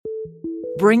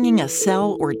bringing a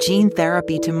cell or gene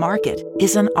therapy to market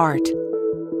is an art.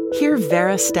 Hear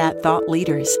Veristat thought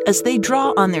leaders as they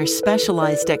draw on their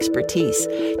specialized expertise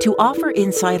to offer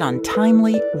insight on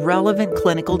timely, relevant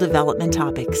clinical development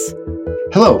topics.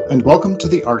 Hello, and welcome to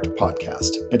the ART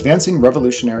Podcast, Advancing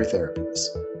Revolutionary Therapies,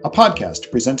 a podcast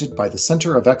presented by the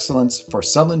Center of Excellence for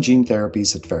Cell and Gene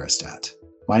Therapies at Veristat.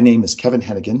 My name is Kevin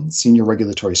Hennigan, Senior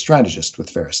Regulatory Strategist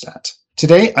with Veristat.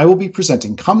 Today, I will be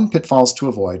presenting common pitfalls to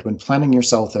avoid when planning your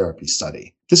cell therapy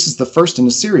study. This is the first in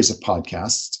a series of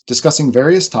podcasts discussing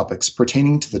various topics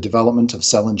pertaining to the development of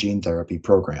cell and gene therapy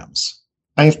programs.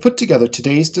 I have put together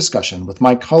today's discussion with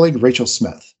my colleague Rachel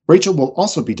Smith. Rachel will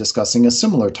also be discussing a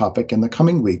similar topic in the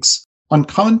coming weeks on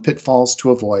common pitfalls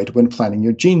to avoid when planning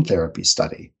your gene therapy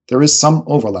study. There is some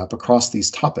overlap across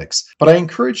these topics, but I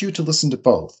encourage you to listen to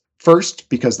both. First,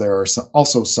 because there are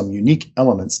also some unique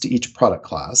elements to each product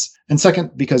class, and second,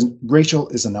 because Rachel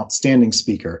is an outstanding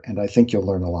speaker, and I think you'll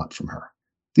learn a lot from her.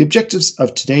 The objectives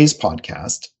of today's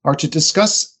podcast are to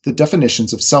discuss the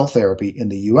definitions of cell therapy in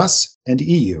the US and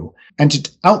EU, and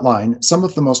to outline some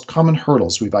of the most common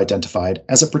hurdles we've identified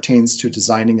as it pertains to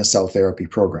designing a cell therapy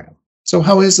program. So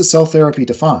how is a cell therapy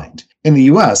defined? In the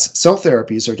US, cell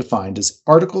therapies are defined as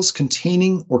articles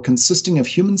containing or consisting of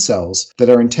human cells that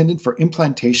are intended for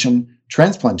implantation,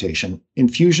 transplantation,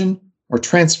 infusion, or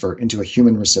transfer into a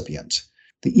human recipient.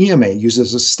 The EMA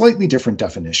uses a slightly different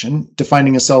definition,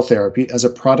 defining a cell therapy as a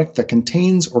product that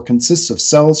contains or consists of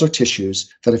cells or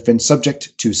tissues that have been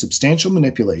subject to substantial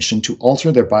manipulation to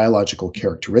alter their biological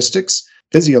characteristics,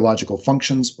 physiological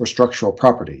functions, or structural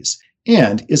properties,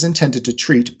 and is intended to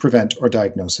treat, prevent, or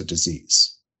diagnose a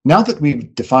disease. Now that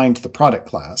we've defined the product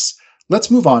class,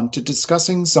 let's move on to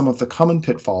discussing some of the common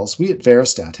pitfalls we at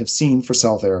Veristat have seen for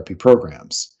cell therapy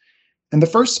programs. And the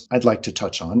first I'd like to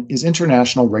touch on is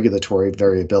international regulatory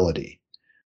variability.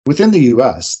 Within the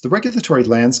US, the regulatory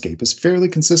landscape is fairly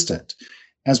consistent.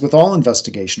 As with all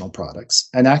investigational products,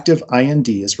 an active IND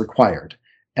is required,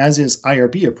 as is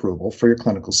IRB approval for your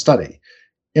clinical study.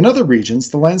 In other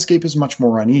regions, the landscape is much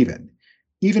more uneven.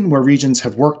 Even where regions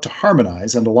have worked to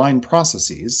harmonize and align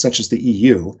processes, such as the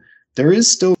EU, there is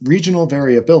still regional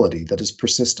variability that is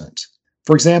persistent.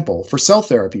 For example, for cell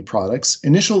therapy products,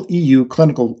 initial EU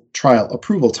clinical trial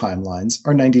approval timelines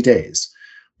are 90 days.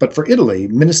 But for Italy,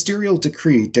 ministerial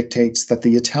decree dictates that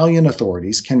the Italian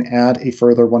authorities can add a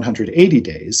further 180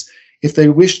 days if they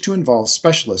wish to involve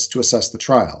specialists to assess the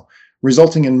trial,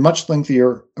 resulting in much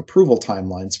lengthier approval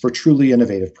timelines for truly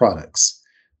innovative products.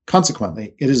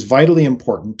 Consequently, it is vitally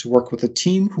important to work with a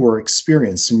team who are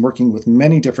experienced in working with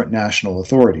many different national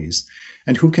authorities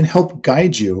and who can help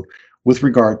guide you with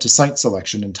regard to site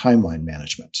selection and timeline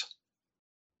management.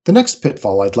 The next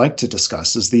pitfall I'd like to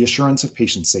discuss is the assurance of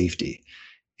patient safety.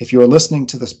 If you are listening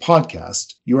to this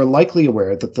podcast, you are likely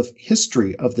aware that the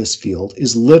history of this field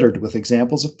is littered with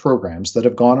examples of programs that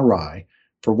have gone awry,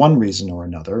 for one reason or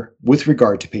another, with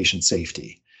regard to patient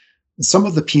safety. Some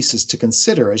of the pieces to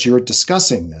consider as you're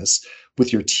discussing this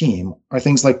with your team are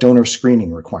things like donor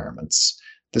screening requirements.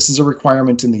 This is a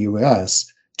requirement in the US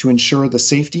to ensure the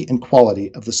safety and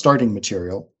quality of the starting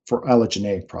material for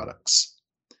allogeneic products.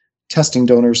 Testing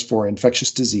donors for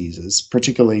infectious diseases,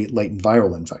 particularly latent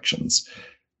viral infections.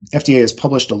 FDA has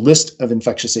published a list of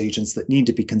infectious agents that need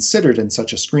to be considered in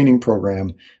such a screening program,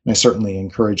 and I certainly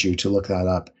encourage you to look that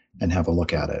up and have a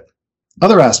look at it.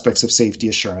 Other aspects of safety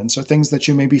assurance are things that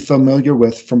you may be familiar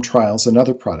with from trials in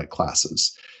other product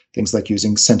classes, things like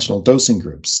using sentinel dosing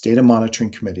groups, data monitoring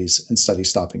committees, and study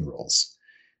stopping rules.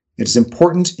 It is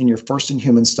important in your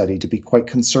first-in-human study to be quite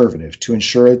conservative to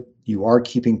ensure you are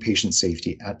keeping patient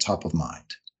safety at top of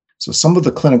mind. So some of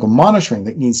the clinical monitoring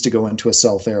that needs to go into a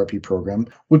cell therapy program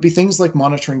would be things like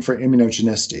monitoring for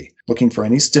immunogenicity, looking for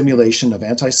any stimulation of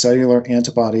anticellular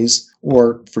antibodies,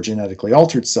 or for genetically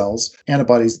altered cells,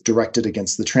 antibodies directed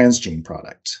against the transgene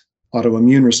product.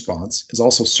 Autoimmune response is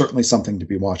also certainly something to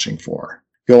be watching for.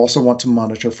 You'll also want to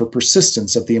monitor for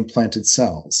persistence of the implanted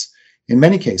cells. In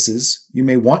many cases, you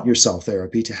may want your cell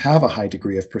therapy to have a high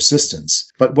degree of persistence,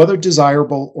 but whether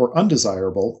desirable or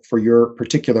undesirable for your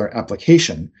particular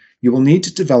application, you will need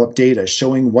to develop data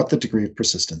showing what the degree of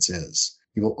persistence is.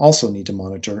 You will also need to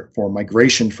monitor for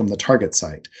migration from the target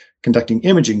site, conducting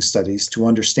imaging studies to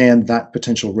understand that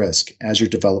potential risk as your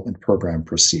development program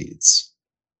proceeds.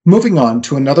 Moving on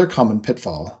to another common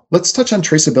pitfall, let's touch on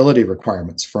traceability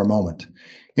requirements for a moment.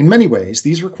 In many ways,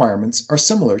 these requirements are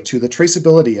similar to the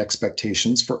traceability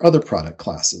expectations for other product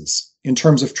classes, in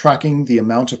terms of tracking the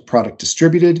amount of product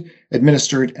distributed,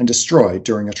 administered, and destroyed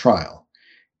during a trial.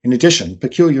 In addition,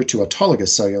 peculiar to autologous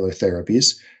cellular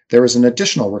therapies, there is an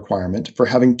additional requirement for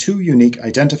having two unique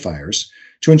identifiers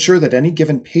to ensure that any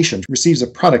given patient receives a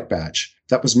product batch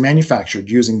that was manufactured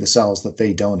using the cells that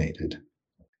they donated.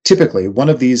 Typically, one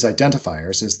of these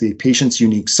identifiers is the patient's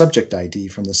unique subject ID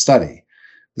from the study.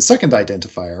 The second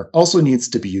identifier also needs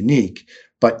to be unique,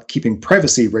 but keeping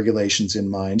privacy regulations in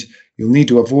mind, you'll need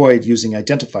to avoid using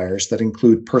identifiers that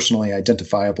include personally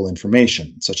identifiable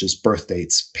information, such as birth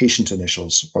dates, patient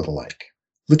initials, or the like.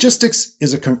 Logistics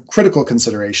is a critical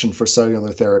consideration for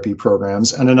cellular therapy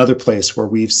programs and another place where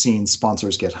we've seen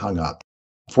sponsors get hung up.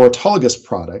 For autologous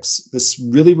products, this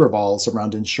really revolves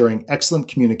around ensuring excellent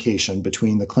communication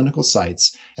between the clinical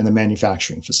sites and the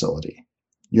manufacturing facility.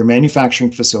 Your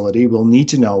manufacturing facility will need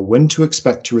to know when to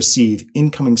expect to receive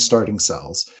incoming starting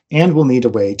cells and will need a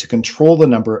way to control the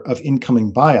number of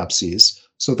incoming biopsies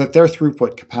so that their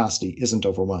throughput capacity isn't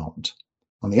overwhelmed.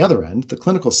 On the other end, the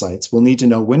clinical sites will need to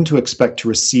know when to expect to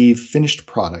receive finished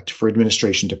product for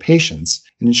administration to patients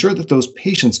and ensure that those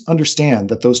patients understand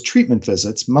that those treatment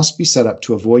visits must be set up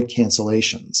to avoid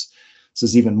cancellations. This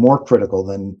is even more critical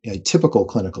than a typical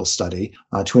clinical study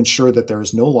to ensure that there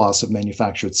is no loss of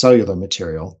manufactured cellular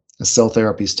material, as cell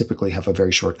therapies typically have a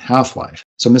very short half-life.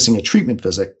 So missing a treatment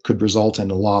visit could result in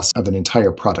a loss of an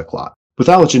entire product lot. With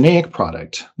allogeneic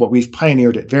product, what we've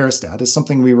pioneered at Veristat is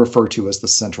something we refer to as the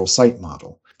central site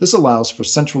model. This allows for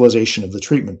centralization of the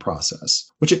treatment process,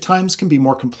 which at times can be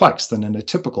more complex than in a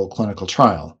typical clinical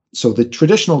trial. So the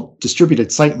traditional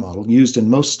distributed site model used in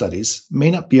most studies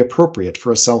may not be appropriate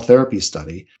for a cell therapy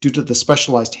study due to the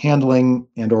specialized handling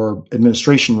and/or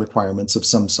administration requirements of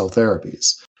some cell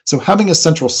therapies. So having a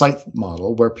central site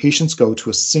model where patients go to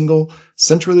a single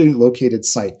centrally located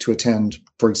site to attend,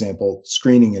 for example,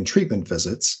 screening and treatment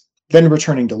visits, then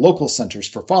returning to local centers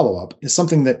for follow-up is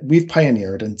something that we've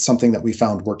pioneered and something that we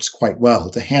found works quite well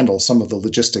to handle some of the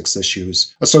logistics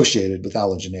issues associated with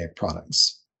allogeneic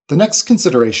products. The next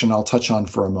consideration I'll touch on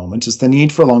for a moment is the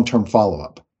need for long-term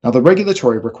follow-up. Now, the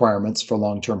regulatory requirements for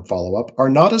long-term follow-up are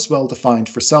not as well defined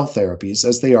for cell therapies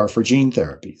as they are for gene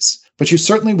therapies, but you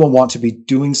certainly will want to be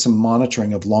doing some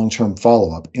monitoring of long-term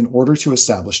follow-up in order to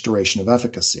establish duration of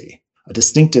efficacy. A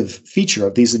distinctive feature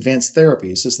of these advanced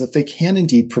therapies is that they can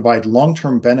indeed provide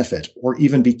long-term benefit or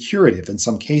even be curative in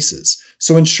some cases.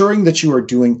 So ensuring that you are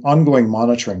doing ongoing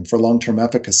monitoring for long-term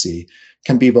efficacy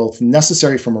can be both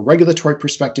necessary from a regulatory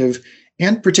perspective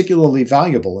and particularly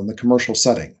valuable in the commercial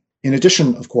setting. In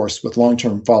addition, of course, with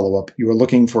long-term follow-up, you are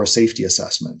looking for a safety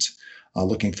assessment,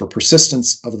 looking for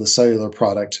persistence of the cellular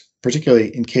product,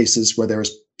 particularly in cases where there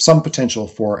is some potential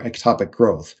for ectopic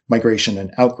growth, migration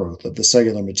and outgrowth of the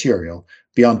cellular material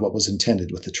beyond what was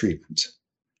intended with the treatment.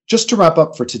 Just to wrap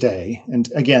up for today,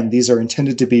 and again, these are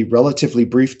intended to be relatively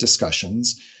brief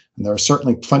discussions, and there are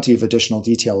certainly plenty of additional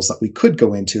details that we could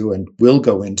go into and will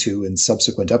go into in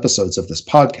subsequent episodes of this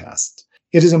podcast.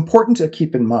 It is important to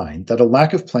keep in mind that a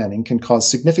lack of planning can cause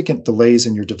significant delays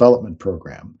in your development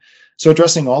program. So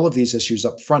addressing all of these issues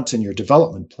up front in your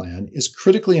development plan is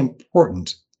critically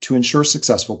important to ensure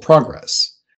successful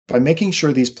progress. By making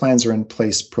sure these plans are in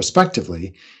place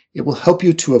prospectively, it will help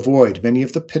you to avoid many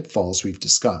of the pitfalls we've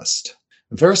discussed.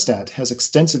 Veristat has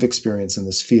extensive experience in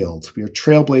this field. We are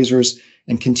trailblazers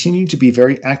and continue to be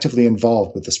very actively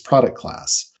involved with this product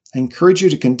class. I encourage you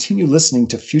to continue listening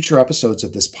to future episodes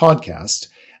of this podcast,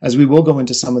 as we will go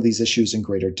into some of these issues in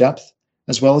greater depth,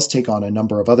 as well as take on a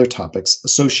number of other topics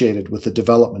associated with the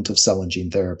development of cell and gene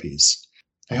therapies.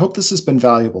 I hope this has been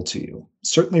valuable to you.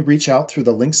 Certainly reach out through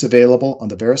the links available on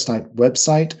the Veristat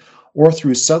website or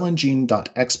through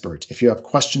cellandgene.expert if you have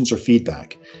questions or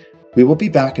feedback. We will be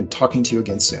back and talking to you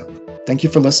again soon. Thank you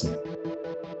for listening.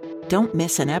 Don't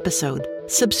miss an episode.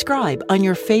 Subscribe on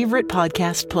your favorite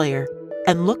podcast player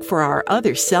and look for our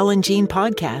other Cell and Gene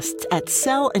podcasts at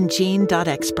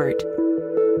cellandgene.expert.